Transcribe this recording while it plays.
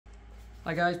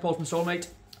Hi guys, Paul from Soulmate.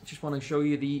 Just want to show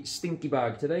you the STNKY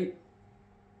Bag today.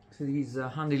 So these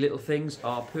handy little things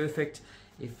are perfect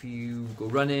if you go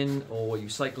running or you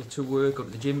cycle to work, go to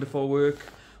the gym before work,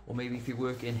 or maybe if you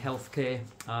work in healthcare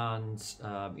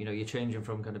and you're changing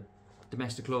from kind of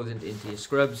domestic clothes into your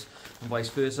scrubs and vice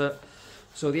versa.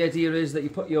 So the idea is that you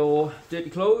put your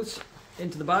dirty clothes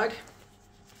into the bag,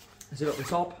 zip up the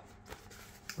top.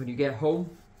 When you get home,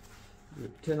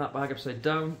 you turn that bag upside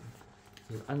down.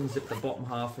 You unzip the bottom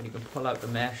half and you can pull out the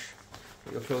mesh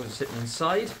that your clothes are sitting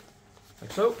inside, like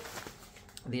so.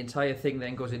 And the entire thing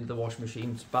then goes into the washing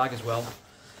machine bag as well.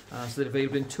 So they're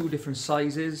available in two different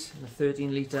sizes, a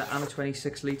 13 litre and a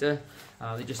 26 litre.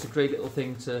 They're just a great little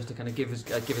thing to kind of give as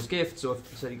gifts. So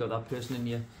if you've got that person in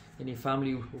your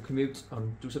family who commute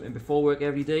and do something before work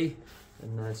every day,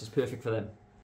 then this is perfect for them.